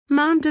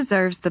Mom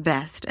deserves the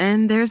best,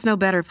 and there's no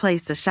better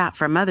place to shop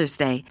for Mother's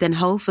Day than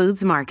Whole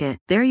Foods Market.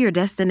 They're your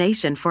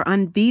destination for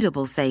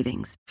unbeatable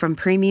savings, from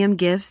premium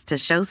gifts to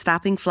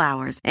show-stopping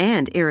flowers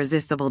and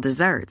irresistible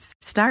desserts.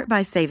 Start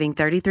by saving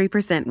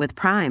 33% with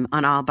Prime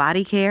on all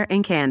body care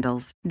and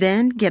candles.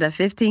 Then get a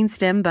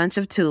 15-stem bunch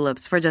of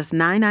tulips for just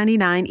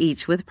 $9.99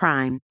 each with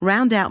Prime.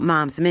 Round out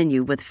Mom's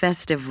menu with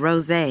festive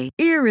rosé,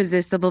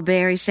 irresistible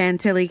berry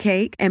chantilly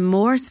cake, and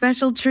more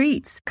special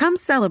treats. Come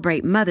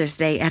celebrate Mother's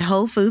Day at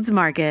Whole Foods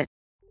Market.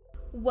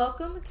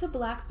 Welcome to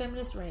Black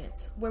Feminist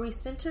Rants, where we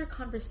center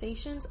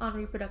conversations on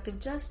reproductive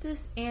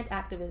justice and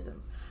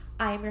activism.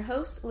 I am your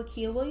host,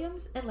 Lakia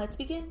Williams, and let's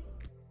begin.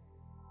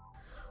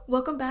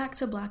 Welcome back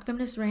to Black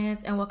Feminist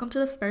Rants, and welcome to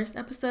the first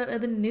episode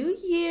of the new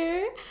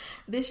year.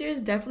 This year is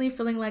definitely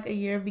feeling like a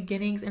year of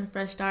beginnings and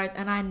fresh starts,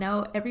 and I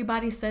know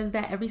everybody says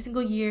that every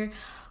single year,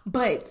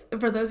 but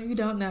for those of you who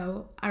don't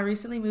know, I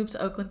recently moved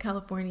to Oakland,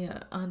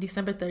 California on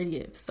December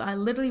 30th, so I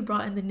literally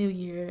brought in the new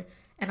year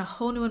and a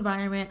whole new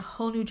environment,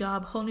 whole new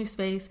job, whole new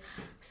space.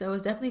 So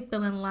it's definitely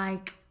feeling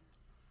like,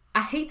 I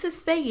hate to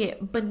say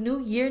it, but new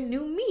year,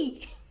 new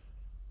me.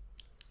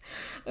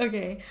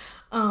 Okay.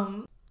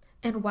 And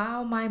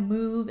while my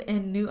move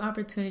and new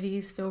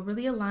opportunities feel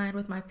really aligned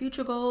with my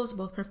future goals,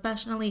 both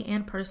professionally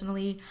and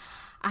personally,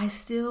 I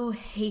still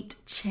hate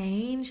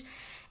change.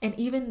 And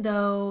even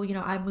though,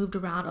 I've moved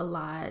around a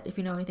lot, if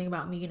you know anything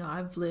about me,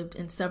 I've lived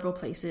in several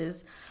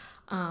places.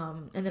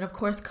 And then, of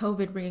course,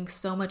 COVID bringing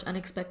so much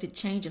unexpected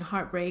change and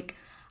heartbreak.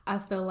 I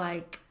feel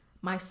like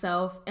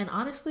myself, and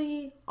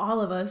honestly, all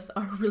of us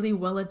are really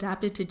well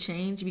adapted to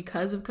change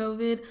because of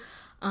COVID.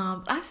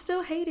 I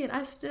still hate it.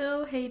 I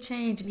still hate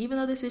change. And even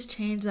though this is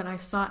change that I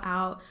sought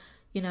out,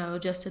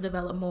 just to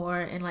develop more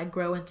and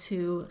grow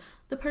into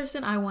the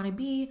person I want to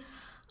be,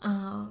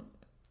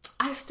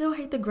 I still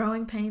hate the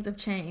growing pains of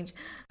change.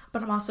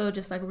 But I'm also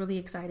just really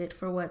excited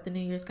for what the new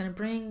year is going to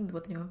bring,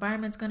 what the new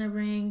environment's going to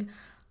bring.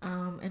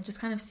 And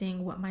just kind of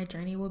seeing what my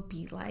journey will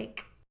be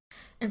like.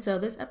 And so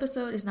this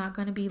episode is not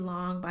going to be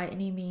long by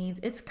any means.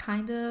 It's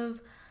kind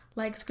of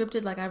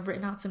scripted, I've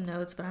written out some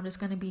notes, but I'm just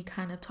going to be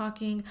kind of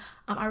talking.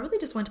 I really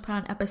just want to put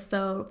on an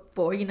episode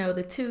for, the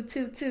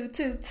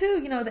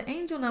 22222, the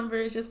angel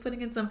numbers, just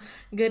putting in some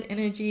good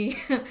energy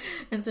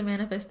and some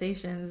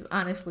manifestations,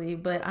 honestly.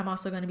 But I'm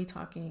also going to be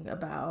talking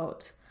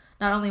about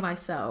not only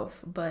myself,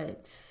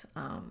 but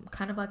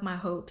kind of my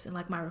hopes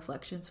and my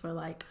reflections for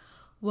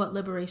what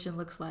liberation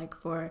looks like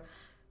for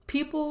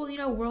people,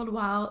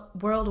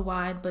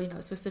 worldwide,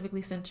 but,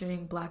 specifically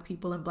centering Black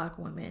people and Black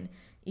women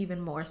even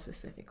more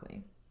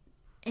specifically.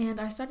 And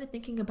I started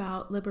thinking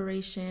about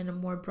liberation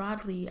more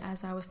broadly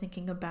as I was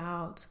thinking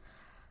about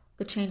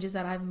the changes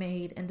that I've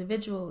made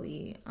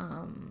individually,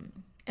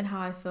 and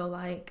how I feel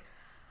like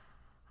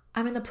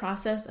I'm in the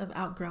process of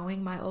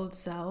outgrowing my old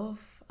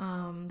self,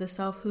 the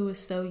self who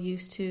was so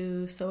used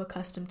to, so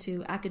accustomed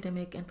to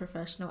academic and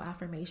professional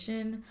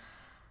affirmation,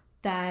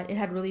 that it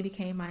had really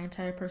became my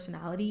entire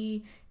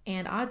personality.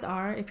 And odds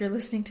are, if you're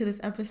listening to this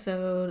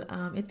episode,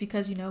 it's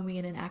because you know me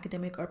in an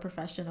academic or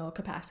professional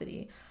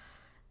capacity.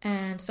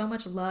 And so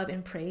much love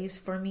and praise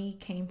for me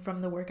came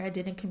from the work I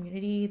did in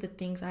community, the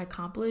things I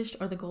accomplished,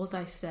 or the goals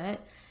I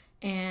set.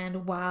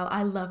 And while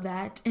I love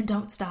that and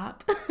don't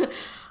stop,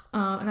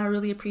 and I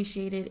really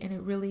appreciate it, and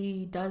it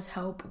really does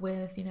help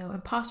with,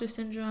 imposter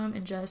syndrome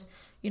and just,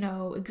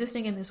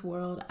 existing in this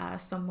world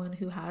as someone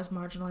who has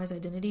marginalized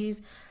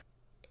identities,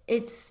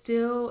 it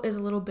still is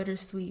a little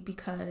bittersweet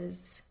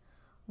because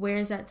where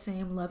is that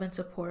same love and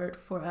support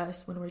for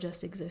us when we're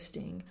just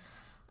existing?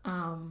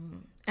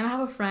 And I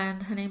have a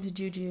friend, her name's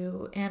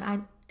Juju,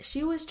 and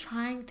she was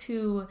trying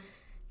to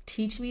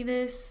teach me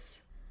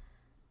this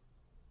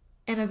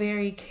in a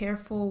very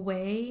careful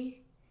way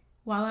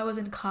while I was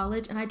in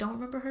college, and I don't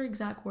remember her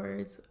exact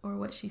words or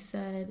what she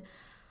said,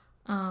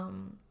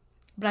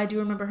 but I do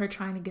remember her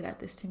trying to get at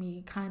this to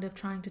me, kind of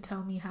trying to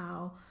tell me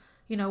how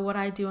what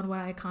I do and what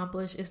I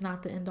accomplish is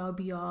not the end all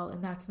be all,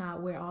 and that's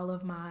not where all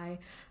of my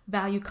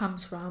value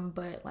comes from,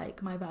 but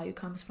my value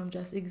comes from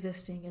just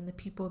existing and the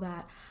people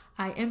that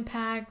I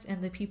impact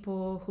and the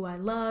people who I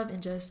love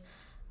and just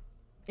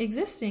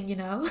existing,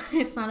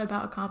 It's not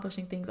about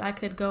accomplishing things. I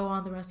could go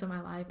on the rest of my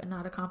life and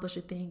not accomplish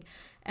a thing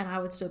and I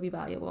would still be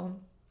valuable.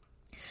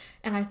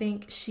 And I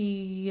think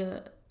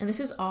and this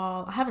is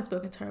all, I haven't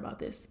spoken to her about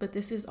this, but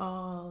this is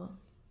all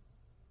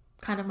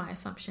kind of my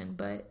assumption,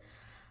 but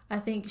I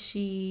think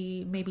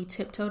she maybe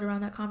tiptoed around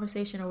that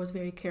conversation or was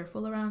very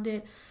careful around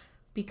it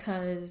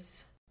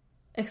because,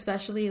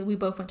 especially, we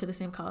both went to the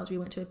same college. We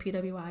went to a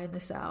PWI in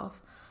the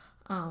South.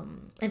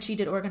 And she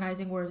did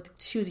organizing work.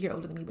 She was a year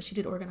older than me, but she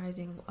did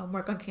organizing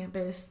work on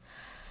campus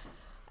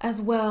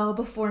as well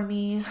before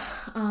me.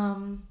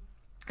 And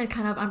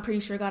I'm pretty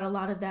sure got a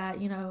lot of that,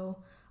 oh,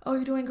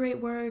 you're doing great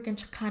work,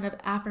 and kind of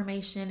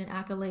affirmation and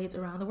accolades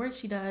around the work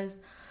she does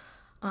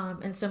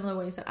in similar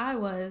ways that I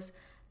was.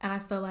 And I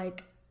feel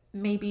like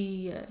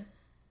maybe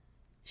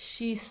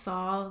she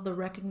saw the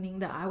reckoning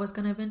that I was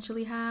going to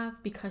eventually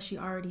have because she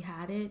already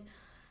had it,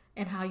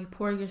 and how you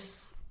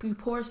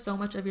pour so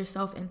much of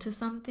yourself into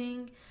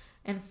something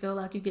and feel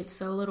like you get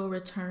so little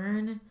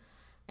return.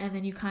 And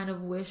then you kind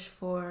of wish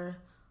for,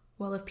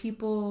 well, if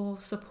people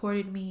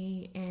supported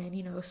me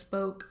and,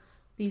 spoke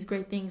these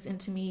great things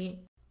into me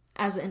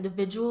as an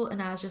individual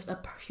and as just a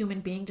human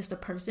being, just a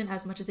person,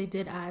 as much as they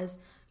did as,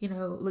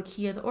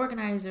 Lakia, the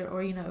organizer,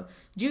 or,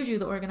 Juju,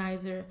 the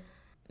organizer,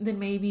 then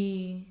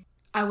maybe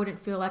I wouldn't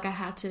feel like I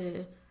had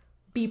to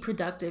be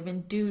productive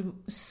and do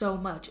so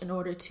much in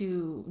order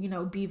to,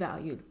 be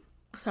valued.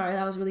 Sorry,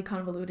 that was really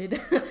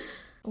convoluted.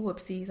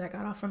 Whoopsies, I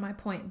got off from my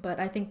point. But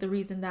I think the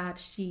reason that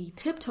she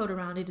tiptoed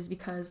around it is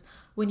because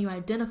when you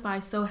identify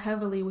so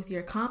heavily with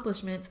your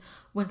accomplishments,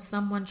 when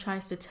someone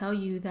tries to tell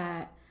you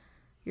that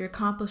your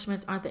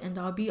accomplishments aren't the end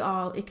all be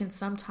all, it can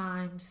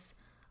sometimes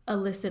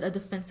elicit a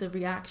defensive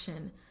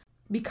reaction,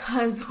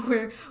 because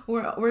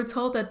we're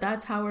told that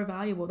that's how we're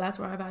valuable, that's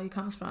where our value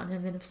comes from.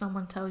 And then if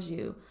someone tells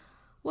you,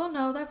 well,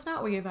 no, that's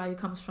not where your value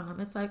comes from,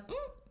 it's like,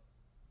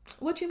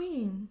 what you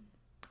mean?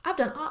 I've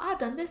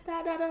done this,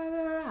 that, da, da, da,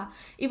 da, da.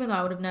 Even though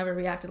I would have never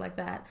reacted like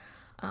that,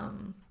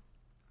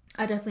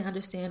 I definitely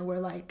understand where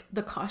like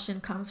the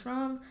caution comes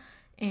from.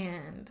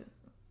 And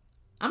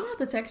I'm gonna have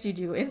to text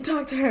Juju and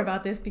talk to her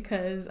about this,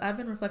 because I've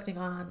been reflecting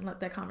on like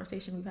that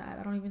conversation we've had.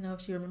 I don't even know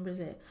if she remembers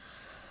it,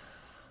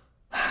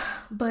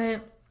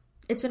 but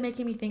it's been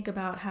making me think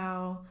about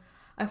how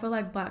I feel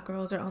like Black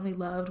girls are only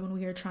loved when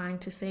we are trying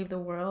to save the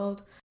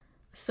world.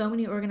 So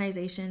many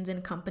organizations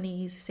and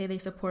companies say they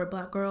support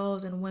Black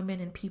girls and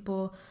women and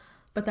people,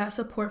 but that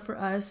support for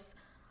us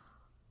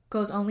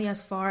goes only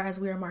as far as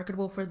we are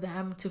marketable for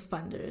them to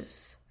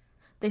funders.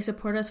 They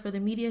support us for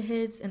the media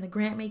hits and the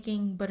grant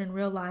making, but in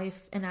real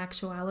life, in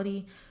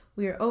actuality,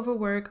 we are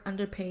overworked,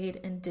 underpaid,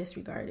 and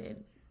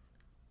disregarded.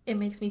 It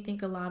makes me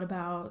think a lot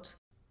about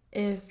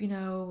if,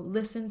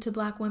 listen to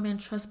Black women,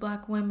 trust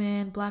Black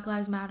women, Black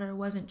Lives Matter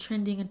wasn't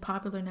trending and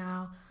popular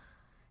now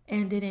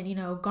and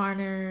didn't,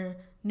 garner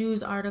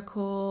news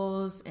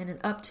articles and an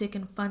uptick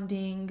in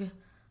funding,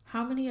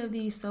 how many of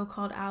these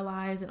so-called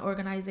allies and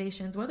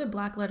organizations, whether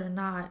Black-led or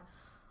not,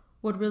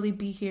 would really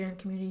be here in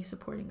community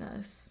supporting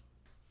us?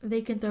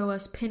 They can throw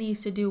us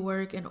pennies to do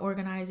work in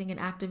organizing and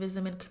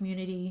activism in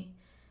community,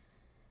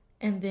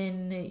 and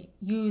then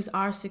use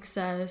our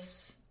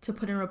success to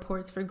put in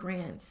reports for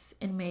grants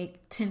and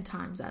make 10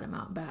 times that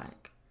amount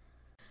back.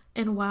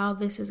 And while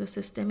this is a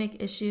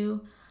systemic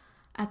issue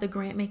at the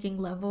grant making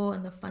level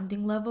and the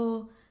funding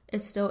level,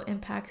 it still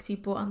impacts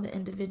people on the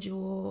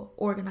individual,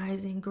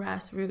 organizing,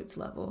 grassroots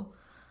level.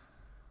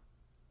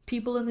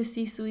 People in the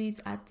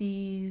C-suites at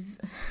these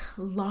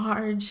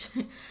large,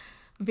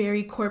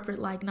 very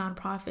corporate-like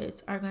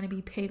nonprofits are going to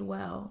be paid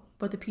well,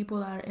 but the people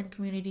that are in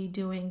community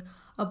doing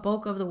a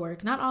bulk of the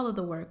work, not all of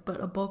the work,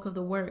 but a bulk of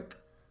the work,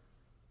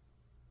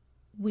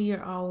 we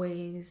are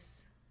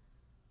always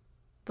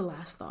the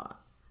last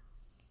thought.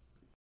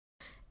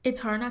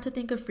 It's hard not to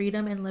think of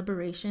freedom and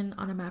liberation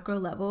on a macro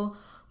level,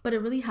 but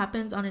it really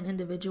happens on an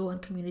individual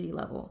and community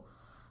level.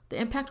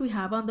 The impact we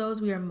have on those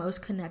we are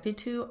most connected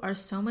to are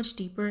so much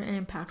deeper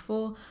and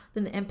impactful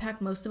than the impact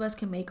most of us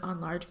can make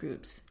on large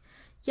groups.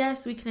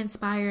 Yes, we can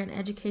inspire and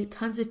educate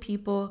tons of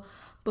people,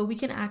 but we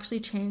can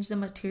actually change the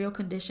material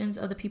conditions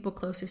of the people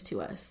closest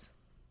to us.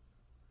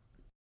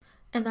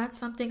 And that's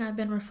something I've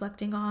been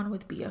reflecting on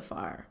with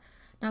BFR.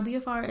 Now,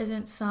 BFR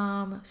isn't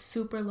some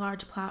super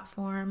large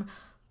platform,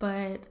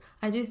 but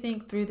I do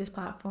think through this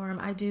platform,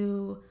 I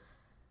do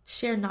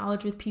share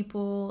knowledge with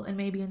people and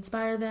maybe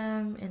inspire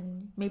them,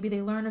 and maybe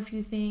they learn a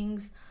few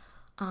things.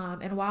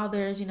 And while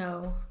there's,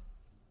 a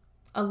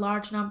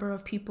large number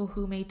of people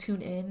who may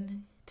tune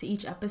in to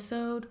each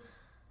episode,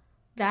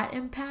 that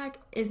impact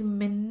is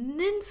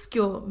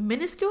minuscule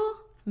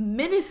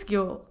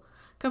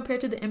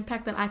compared to the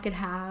impact that I could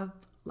have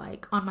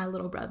like on my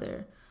little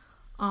brother,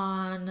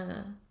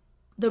 on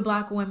the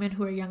Black women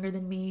who are younger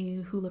than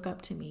me, who look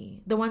up to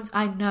me, the ones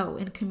I know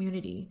in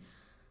community,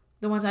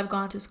 the ones I've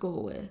gone to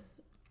school with,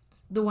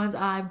 the ones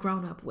I've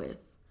grown up with.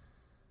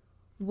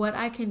 What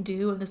I can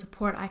do and the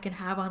support I can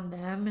have on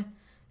them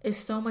is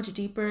so much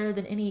deeper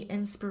than any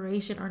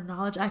inspiration or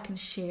knowledge I can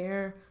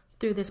share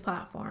through this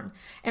platform.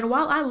 And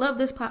while I love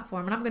this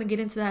platform, and I'm going to get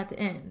into that at the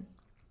end,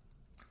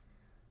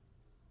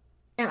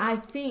 and I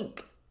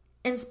think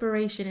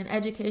inspiration and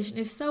education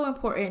is so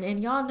important,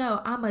 and y'all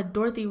know I'm a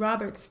Dorothy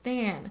Roberts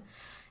stan.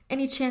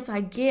 Any chance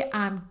I get,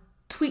 I'm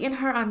tweeting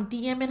her, I'm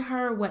DMing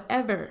her,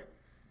 whatever.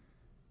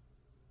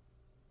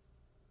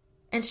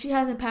 And she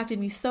has impacted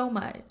me so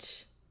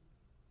much.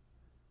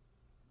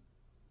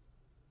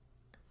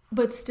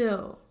 But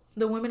still,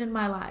 the women in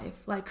my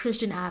life, like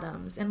Christian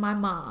Adams and my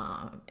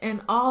mom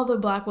and all the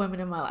Black women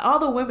in my life, all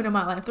the women in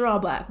my life, they're all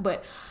Black,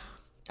 but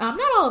not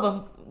all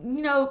of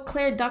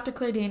them. Dr.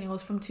 Claire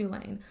Daniels from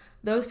Tulane.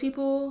 Those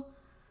people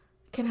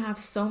can have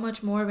so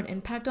much more of an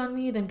impact on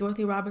me than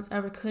Dorothy Roberts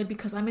ever could,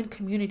 because I'm in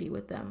community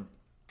with them.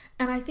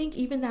 And I think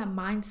even that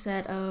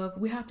mindset of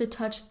we have to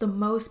touch the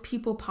most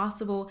people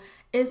possible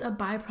is a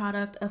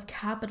byproduct of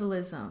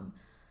capitalism.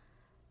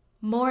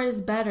 More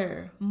is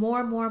better.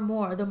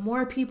 More. The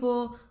more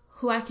people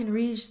who I can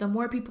reach, the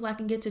more people I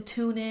can get to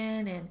tune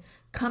in and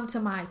come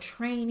to my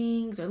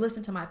trainings or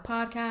listen to my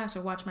podcast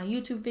or watch my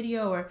YouTube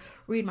video or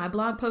read my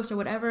blog post or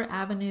whatever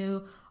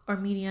avenue or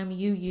medium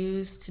you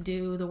use to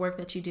do the work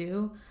that you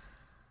do,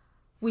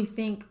 we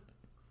think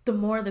the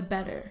more the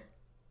better.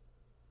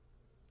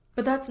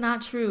 But that's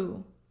not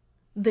true.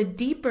 The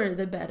deeper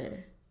the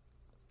better.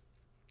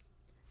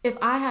 If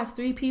I have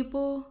 3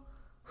 people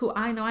who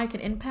I know I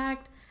can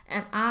impact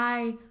and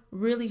I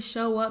really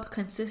show up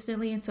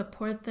consistently and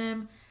support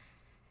them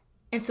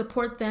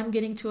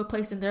getting to a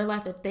place in their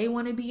life that they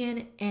want to be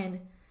in and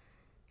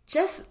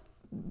just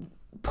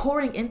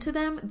pouring into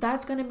them,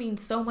 that's going to mean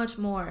so much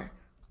more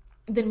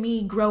than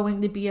me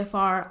growing the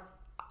BFR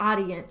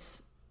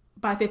audience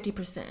by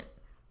 50%.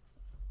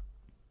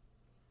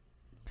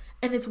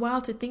 And it's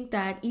wild to think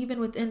that even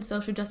within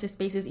social justice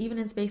spaces, even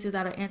in spaces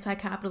that are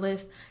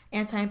anti-capitalist,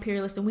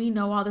 anti-imperialist, and we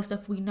know all this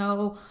stuff, we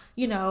know,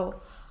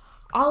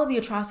 all of the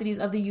atrocities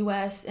of the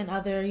US and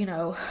other,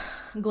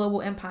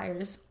 global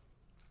empires,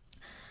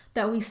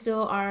 that we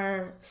still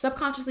are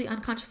subconsciously,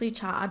 unconsciously,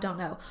 I don't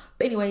know.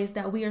 But anyways,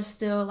 that we are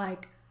still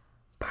like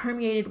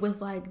permeated with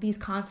like these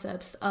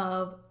concepts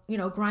of,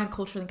 grind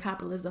culture and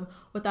capitalism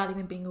without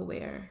even being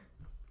aware.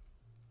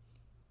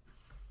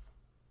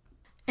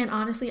 And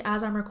honestly,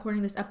 as I'm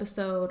recording this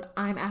episode,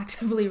 I'm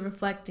actively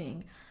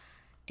reflecting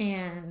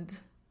and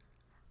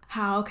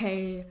how,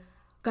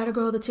 gotta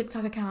grow the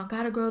TikTok account,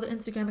 gotta grow the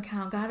Instagram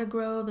account, gotta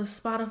grow the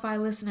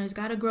Spotify listeners,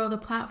 gotta grow the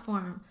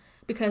platform,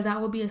 because that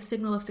will be a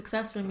signal of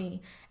success for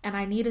me. And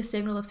I need a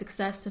signal of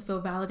success to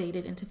feel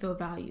validated and to feel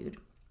valued.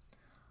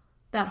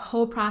 That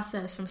whole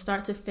process from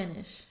start to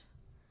finish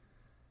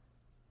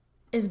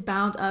is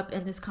bound up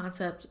in this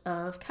concept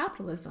of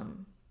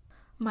capitalism.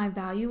 My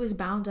value is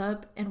bound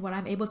up in what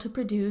I'm able to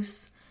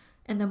produce,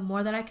 and the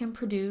more that I can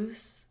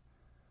produce,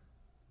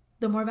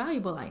 the more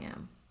valuable I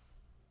am.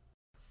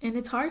 And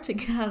it's hard to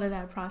get out of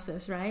that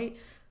process, right?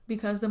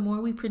 Because the more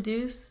we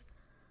produce,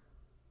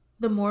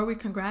 the more we're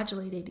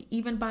congratulated,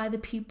 even by the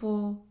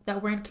people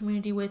that we're in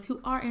community with who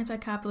are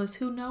anti-capitalist,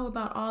 who know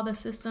about all the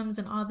systems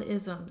and all the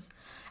isms.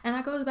 And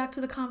that goes back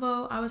to the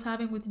convo I was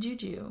having with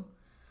Juju.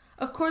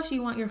 Of course,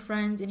 you want your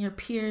friends and your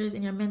peers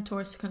and your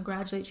mentors to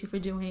congratulate you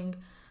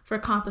for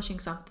accomplishing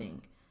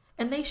something.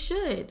 And they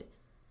should.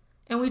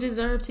 And we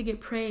deserve to get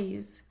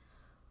praise.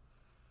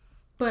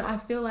 But I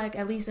feel like,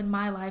 at least in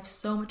my life,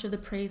 so much of the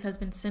praise has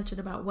been centered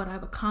about what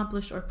I've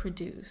accomplished or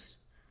produced,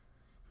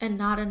 and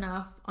not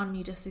enough on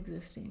me just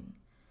existing.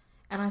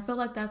 And I feel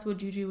like that's what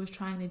Juju was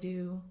trying to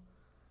do.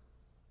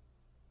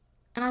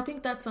 And I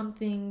think that's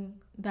something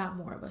that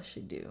more of us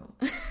should do.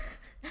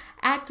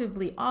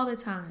 Actively, all the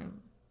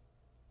time.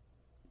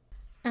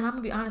 And I'm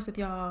gonna be honest with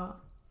y'all,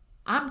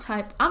 I'm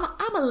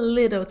a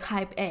little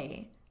type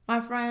A.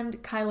 My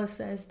friend Kyla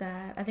says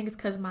that, I think it's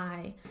because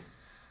my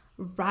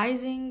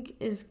rising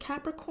is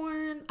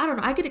Capricorn. I don't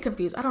know, I get it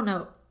confused. I don't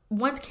know.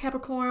 One's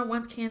Capricorn,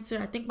 one's Cancer.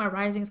 I think my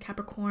rising is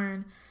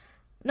Capricorn.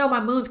 No,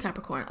 my moon's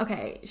Capricorn.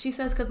 Okay, she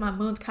says because my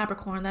moon's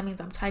Capricorn, that means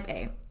I'm type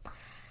A.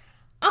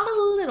 I'm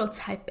a little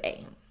type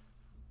A.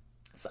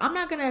 So I'm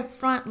not going to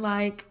front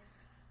like,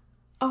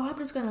 I'm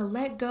just going to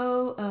let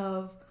go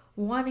of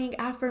wanting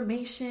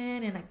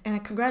affirmation and a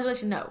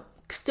congratulation. No,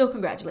 still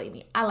congratulate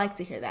me. I like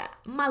to hear that.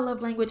 My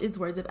love language is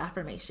words of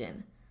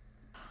affirmation.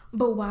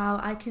 But while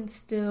I can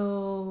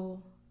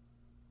still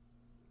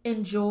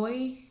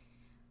enjoy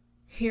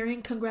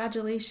hearing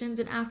congratulations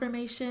and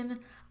affirmation,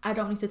 I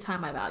don't need to tie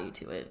my value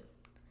to it.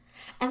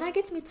 And that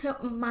gets me to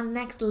my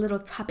next little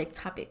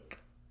topic.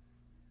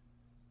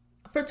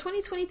 For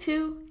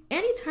 2022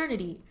 and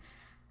eternity,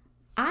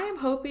 I am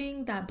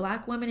hoping that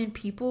Black women and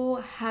people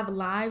have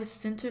lives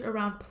centered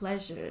around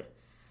pleasure,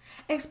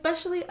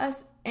 especially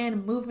us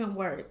in movement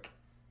work.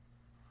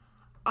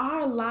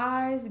 Our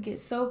lives get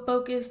so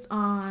focused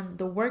on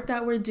the work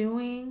that we're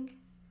doing.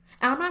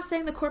 And I'm not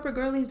saying the corporate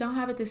girlies don't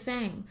have it the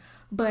same,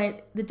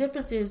 but the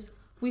difference is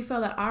we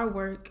feel that our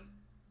work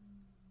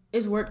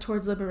is work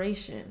towards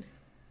liberation.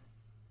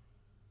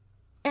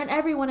 And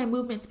everyone in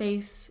movement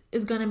space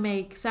is going to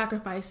make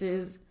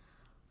sacrifices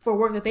for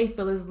work that they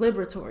feel is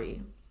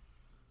liberatory.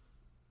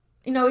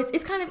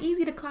 It's kind of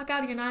easy to clock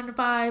out of your 9 to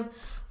 5,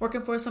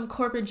 working for some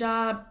corporate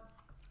job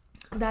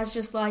that's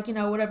just like,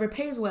 whatever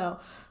pays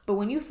well. But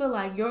when you feel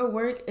like your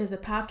work is the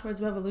path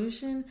towards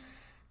revolution,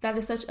 that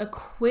is such a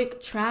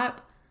quick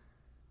trap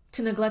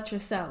to neglect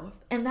yourself.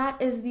 And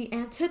that is the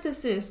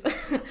antithesis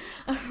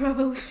of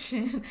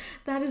revolution.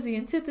 That is the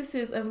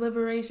antithesis of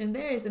liberation.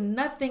 There is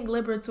nothing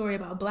liberatory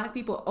about Black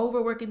people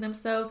overworking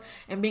themselves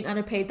and being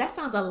underpaid. That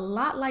sounds a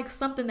lot like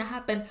something that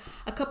happened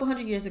a couple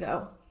hundred years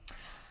ago.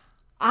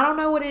 I don't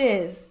know what it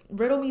is.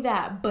 Riddle me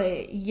that.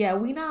 But yeah,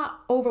 we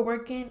not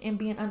overworking and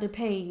being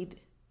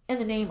underpaid in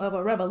the name of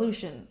a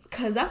revolution.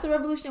 Because that's a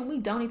revolution we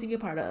don't need to be a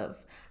part of.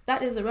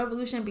 That is a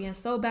revolution being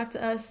sold back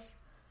to us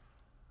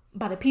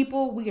by the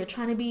people we are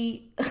trying to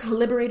be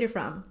liberated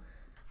from.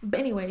 But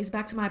anyways,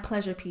 back to my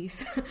pleasure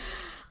piece.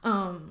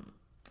 I'm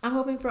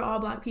hoping for all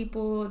Black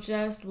people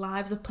just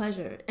lives of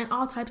pleasure and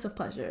all types of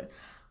pleasure.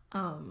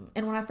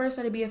 And when I first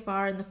started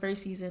BFR in the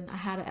first season, I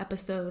had an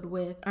episode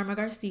with Irma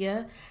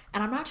Garcia.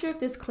 And I'm not sure if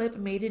this clip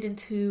made it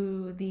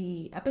into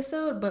the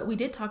episode, but we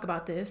did talk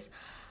about this.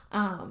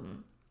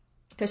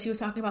 Because she was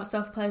talking about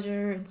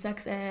self-pleasure and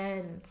sex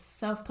ed and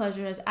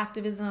self-pleasure as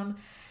activism.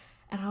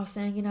 And I was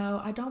saying,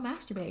 I don't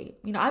masturbate.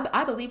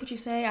 I believe what you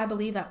say. I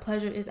believe that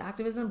pleasure is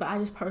activism, but I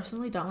just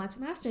personally don't like to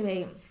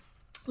masturbate.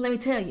 Let me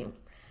tell you,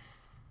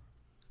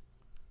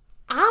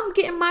 I'm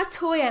getting my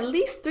toy at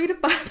least 3 to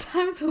 5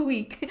 times a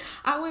week.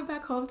 I went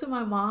back home to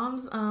my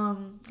mom's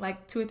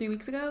like 2 or 3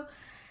 weeks ago,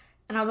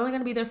 and I was only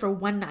going to be there for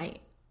one night.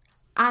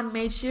 I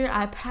made sure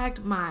I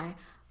packed my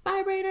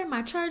vibrator,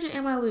 my charger,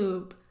 and my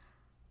lube.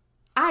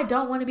 I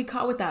don't want to be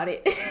caught without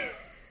it.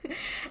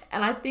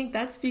 And I think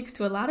that speaks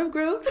to a lot of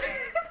growth.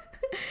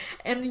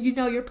 And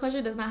your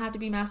pleasure does not have to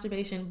be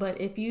masturbation, but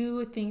if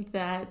you think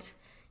that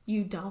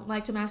you don't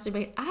like to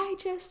masturbate, I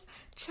just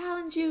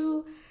challenge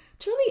you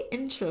to really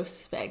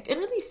introspect and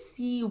really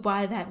see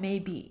why that may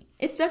be.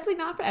 It's definitely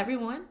not for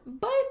everyone,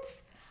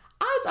 but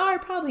odds are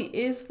it probably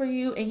is for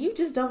you, and you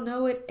just don't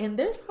know it, and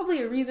there's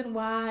probably a reason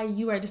why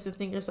you are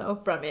distancing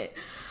yourself from it.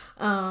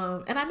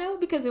 And I know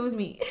because it was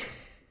me.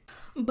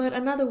 But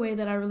another way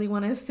that I really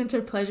want to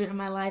center pleasure in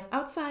my life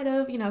outside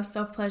of,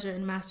 self-pleasure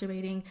and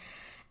masturbating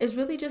is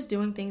really just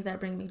doing things that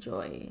bring me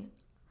joy.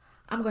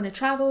 I'm going to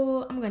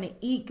travel, I'm going to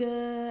eat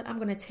good, I'm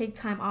going to take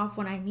time off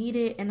when I need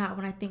it and not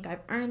when I think I've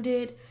earned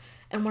it.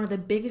 And one of the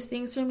biggest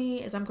things for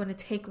me is I'm going to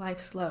take life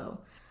slow.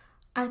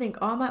 I think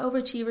all my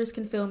overachievers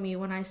can feel me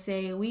when I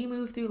say we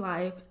move through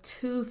life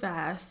too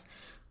fast.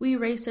 We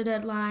race to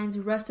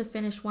deadlines, rush to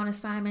finish one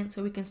assignment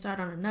so we can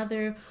start on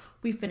another.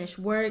 We finish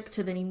work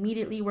to then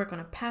immediately work on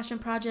a passion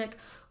project.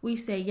 We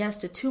say yes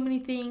to too many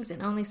things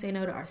and only say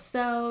no to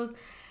ourselves.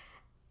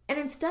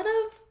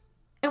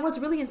 And what's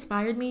really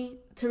inspired me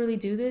to really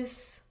do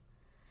this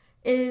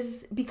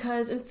is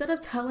because instead of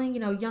telling,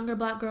 younger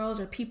Black girls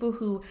or people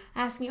who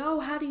ask me,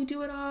 oh, how do you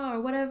do it all or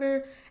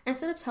whatever,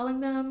 instead of telling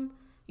them,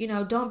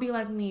 don't be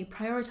like me,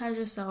 prioritize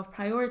yourself,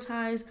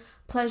 prioritize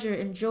pleasure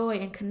and joy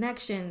and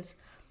connections,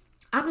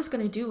 I'm just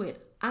going to do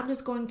it. I'm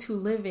just going to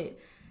live it.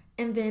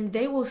 And then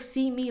they will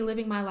see me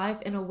living my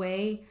life in a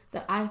way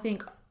that I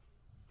think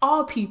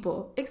all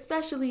people,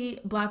 especially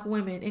Black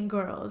women and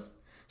girls,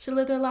 should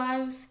live their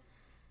lives.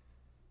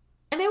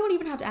 And they won't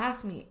even have to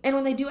ask me. And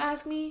when they do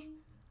ask me,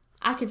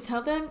 I can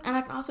tell them, and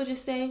I can also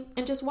just say,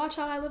 and just watch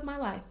how I live my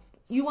life.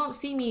 You won't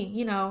see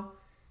me,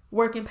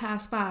 working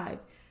past 5.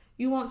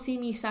 You won't see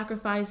me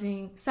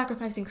sacrificing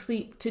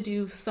sleep to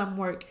do some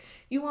work.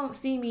 You won't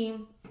see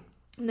me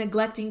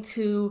neglecting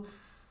to,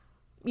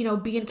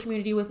 be in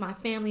community with my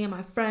family and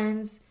my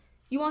friends.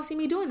 You won't see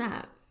me doing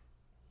that.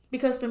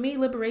 Because for me,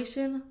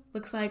 liberation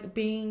looks like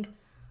being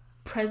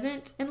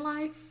present in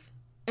life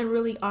and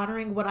really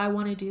honoring what I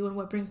want to do and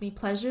what brings me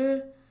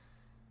pleasure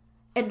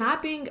and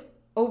not being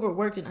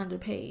overworked and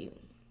underpaid.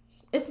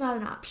 It's not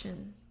an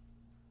option.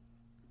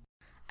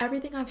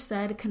 Everything I've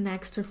said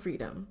connects to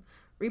freedom.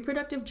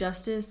 Reproductive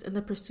justice and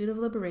the pursuit of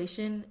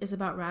liberation is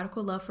about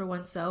radical love for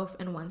oneself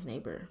and one's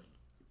neighbor.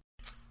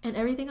 And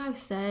everything I've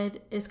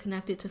said is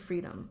connected to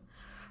freedom.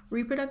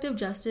 Reproductive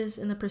justice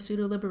and the pursuit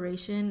of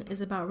liberation is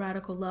about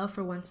radical love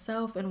for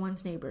oneself and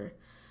one's neighbor.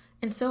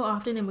 And so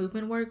often in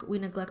movement work, we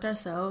neglect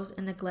ourselves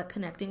and neglect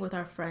connecting with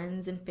our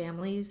friends and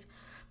families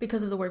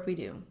because of the work we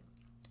do.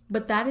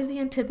 But that is the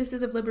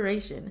antithesis of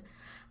liberation.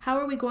 How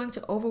are we going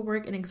to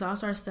overwork and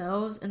exhaust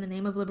ourselves in the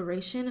name of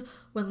liberation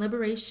when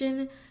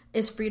liberation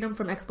is freedom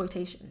from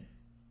exploitation?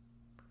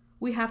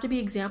 We have to be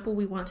the example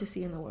we want to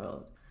see in the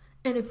world.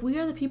 And if we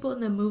are the people in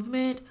the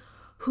movement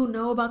who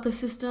know about the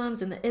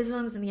systems and the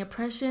isms and the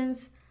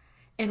oppressions,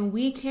 and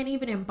we can't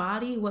even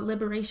embody what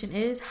liberation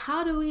is,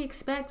 how do we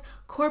expect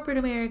corporate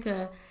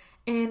America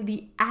and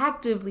the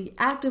actively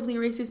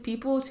racist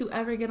people to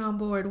ever get on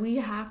board? We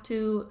have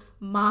to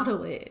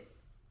model it.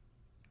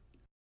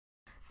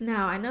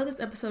 Now, I know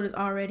this episode is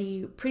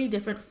already pretty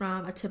different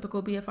from a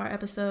typical BFR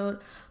episode,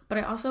 but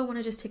I also want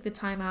to just take the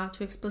time out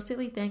to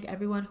explicitly thank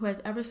everyone who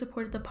has ever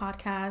supported the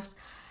podcast.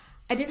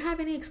 I didn't have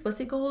any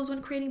explicit goals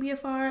when creating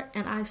BFR,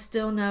 and I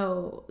still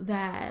know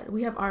that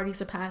we have already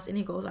surpassed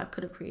any goals I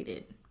could have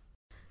created.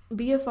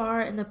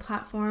 BFR and the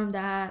platform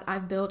that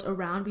I've built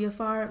around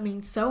BFR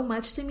means so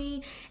much to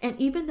me, and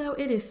even though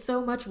it is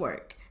so much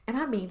work, and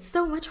I mean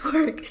so much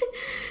work,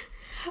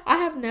 I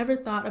have never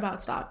thought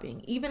about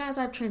stopping, even as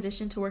I've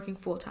transitioned to working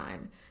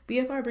full-time.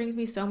 BFR brings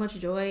me so much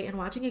joy, and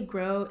watching it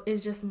grow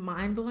is just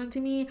mind-blowing to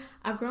me.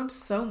 I've grown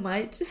so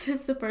much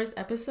since the first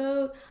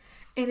episode,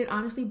 and it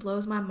honestly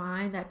blows my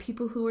mind that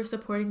people who were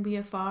supporting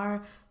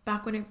BFR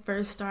back when it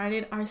first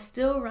started are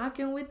still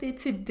rocking with it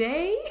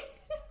today.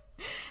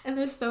 And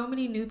there's so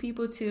many new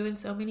people too, and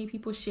so many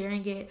people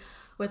sharing it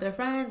with their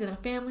friends and their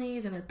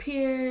families and their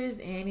peers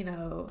and,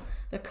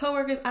 their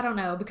coworkers. I don't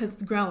know, because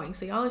it's growing.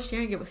 So y'all are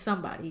sharing it with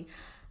somebody.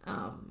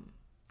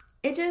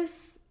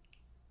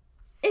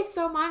 It's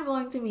so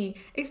mind-blowing to me,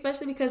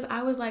 especially because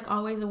I was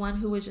always the one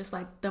who was just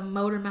the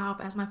motor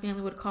mouth, as my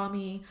family would call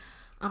me.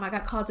 I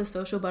got called the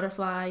social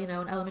butterfly, in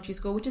elementary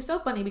school, which is so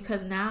funny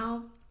because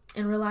now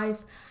in real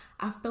life,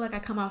 I feel like I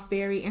come off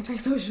very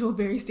antisocial,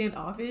 very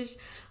standoffish.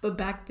 But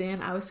back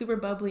then I was super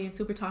bubbly and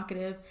super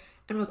talkative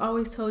and was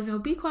always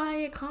told, be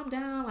quiet, calm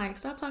down, like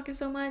stop talking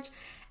so much.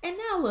 And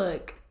now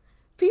look,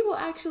 people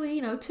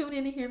actually, tune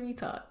in to hear me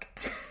talk.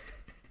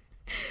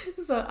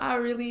 So I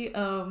really,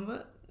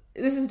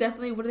 this is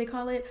definitely, what do they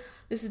call it?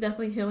 This is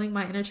definitely healing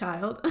my inner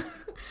child.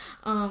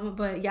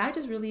 But yeah, I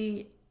just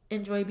really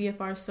enjoy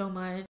BFR so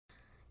much.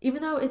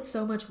 Even though it's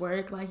so much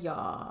work, like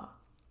y'all,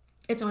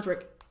 it's so much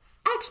work.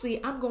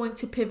 Actually, I'm going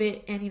to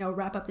pivot and,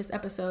 wrap up this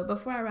episode.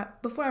 Before I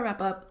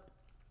wrap up,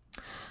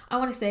 I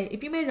want to say,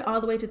 if you made it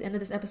all the way to the end of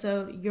this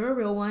episode, you're a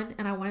real one.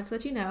 And I wanted to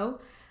let you know,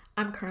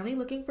 I'm currently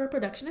looking for a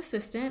production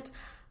assistant.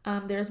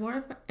 There's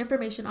more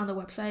information on the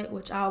website,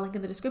 which I'll link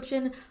in the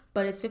description,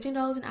 but it's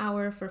 $15 an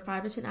hour for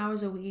 5 to 10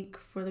 hours a week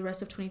for the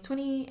rest of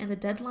 2020. And the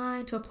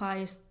deadline to apply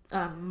is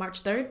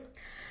March 3rd.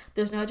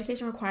 There's no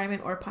education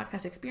requirement or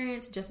podcast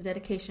experience, just a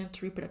dedication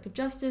to reproductive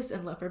justice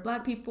and love for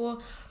Black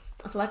people.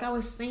 So like I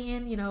was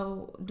saying,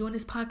 doing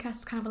this podcast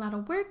is kind of a lot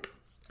of work.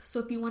 So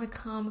if you want to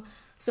come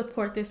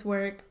support this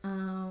work,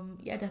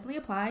 definitely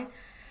apply.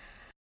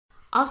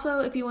 Also,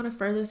 if you want to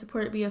further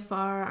support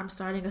BFR, I'm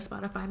starting a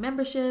Spotify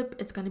membership.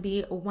 It's going to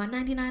be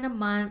 $1.99 a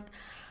month.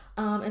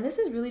 And this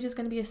is really just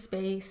going to be a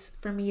space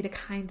for me to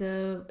kind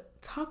of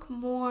talk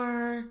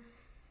more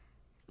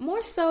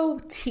so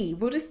tea.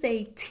 We'll just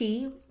say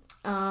tea.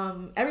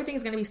 Everything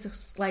is going to be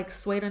like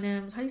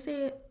pseudonyms. How do you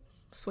say it?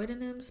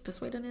 Pseudonyms?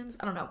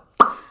 I don't know.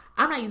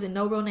 I'm not using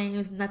no real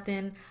names,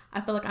 nothing. I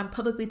feel like I'm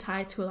publicly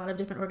tied to a lot of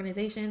different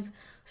organizations,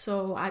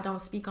 so I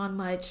don't speak on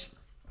much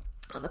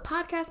on the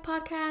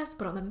podcast,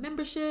 but on the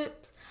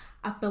memberships,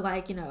 I feel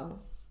like, I'm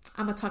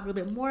going to talk a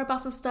little bit more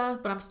about some stuff,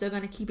 but I'm still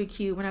going to keep it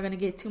cute. We're not going to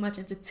get too much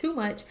into too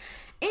much.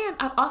 And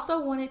I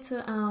also wanted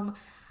to,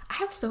 I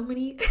have so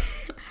many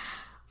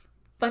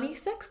funny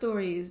sex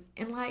stories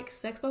and like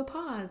sex faux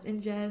pas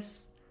and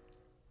just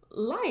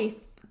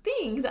life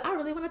things that I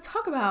really want to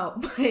talk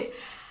about. But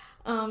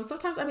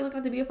sometimes I'd be looking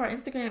at the BFR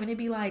Instagram and it'd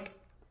be like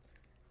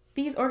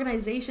these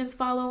organizations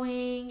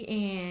following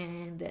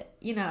and,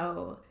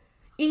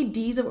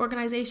 EDs of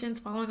organizations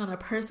following on their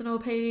personal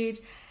page.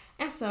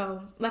 And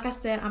so, like I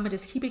said, I'm going to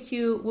just keep it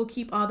cute. We'll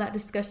keep all that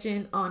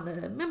discussion on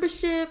the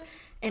membership.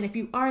 And if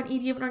you are an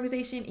ED of an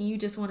organization and you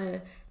just want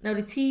to know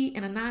the tea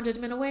in a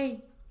non-judgmental way,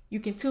 you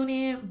can tune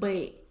in.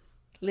 But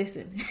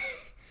listen,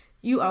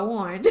 you are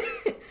warned.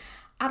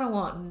 I don't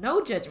want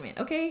no judgment,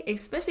 okay?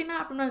 Especially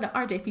not from none of the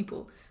RJ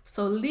people.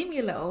 So leave me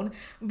alone.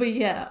 But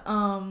yeah,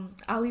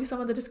 I'll leave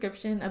some of the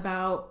description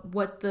about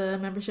what the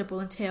membership will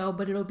entail,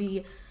 but it'll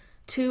be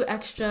 2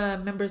 extra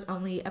members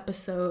only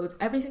episodes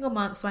every single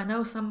month. So I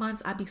know some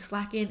months I'd be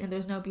slacking and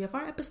there's no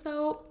BFR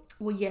episode.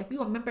 Well, yeah, if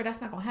you remember, that's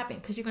not going to happen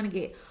because you're going to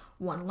get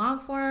 1 long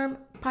form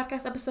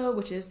podcast episode,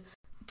 which is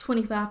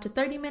 25 to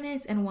 30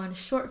 minutes, and 1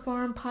 short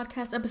form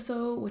podcast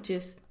episode, which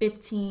is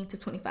 15 to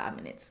 25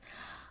 minutes.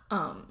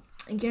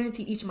 And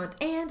guaranteed each month.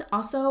 And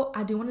also,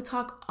 I do want to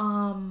talk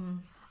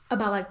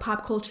about like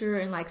pop culture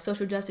and like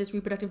social justice,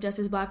 reproductive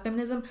justice, Black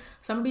feminism.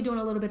 So I'm gonna be doing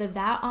a little bit of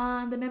that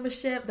on the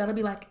membership. That'll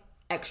be like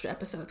extra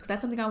episodes because that's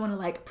something I want to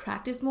like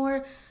practice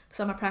more.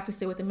 So I'm gonna practice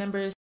it with the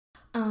members.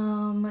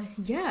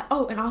 Yeah.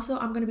 Oh, and also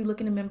I'm gonna be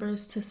looking to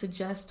members to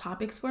suggest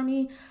topics for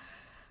me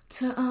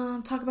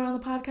to talk about on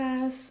the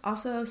podcast.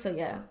 Also, so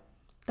yeah,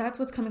 that's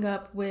what's coming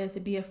up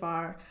with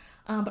BFR.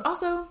 But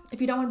also,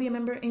 if you don't want to be a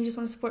member and you just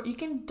want to support, you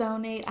can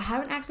donate. I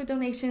haven't asked for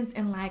donations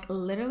in like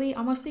literally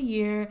almost a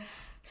year.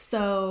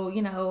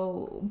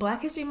 So,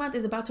 Black History Month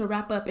is about to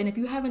wrap up. And if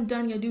you haven't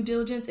done your due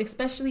diligence,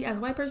 especially as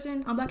a white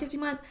person on Black History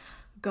Month,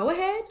 go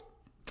ahead,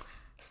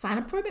 sign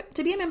up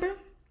to be a member,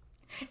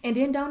 and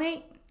then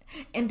donate,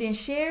 and then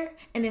share,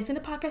 and then send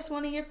the podcast to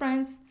one of your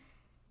friends,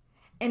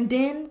 and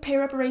then pay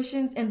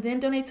reparations, and then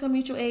donate to a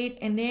mutual aid,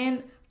 and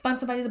then fund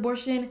somebody's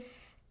abortion,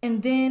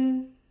 and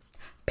then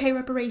pay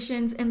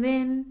reparations, and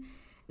then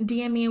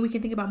DM me and we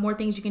can think about more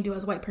things you can do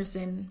as a white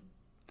person,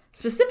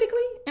 specifically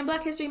in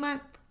Black History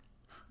Month,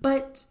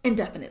 but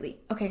indefinitely.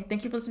 Okay,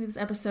 thank you for listening to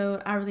this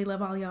episode. I really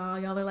love all y'all.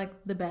 Y'all are like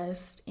the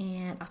best,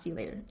 and I'll see you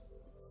later.